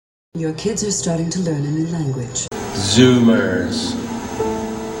Your kids are starting to learn a new language. Zoomers.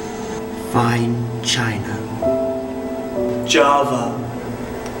 Fine China. Java.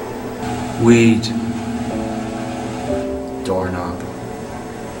 Weed. Doorknob.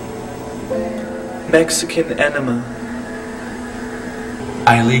 Mexican enema.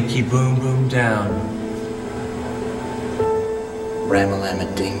 Ailiki boom boom down.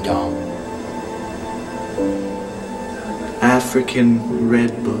 Ramalama ding dong. African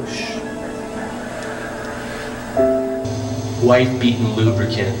red bush. White beaten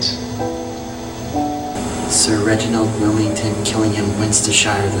lubricant. Sir Reginald Wilmington Killingham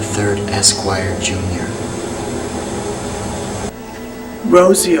Winstershire III Esquire Jr.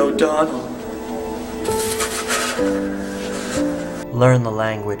 Rosie O'Donnell. Learn the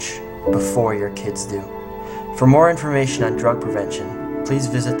language before your kids do. For more information on drug prevention, please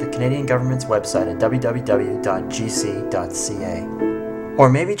visit the Canadian government's website at www.gc.ca. Or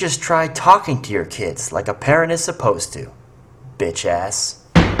maybe just try talking to your kids like a parent is supposed to, bitch ass.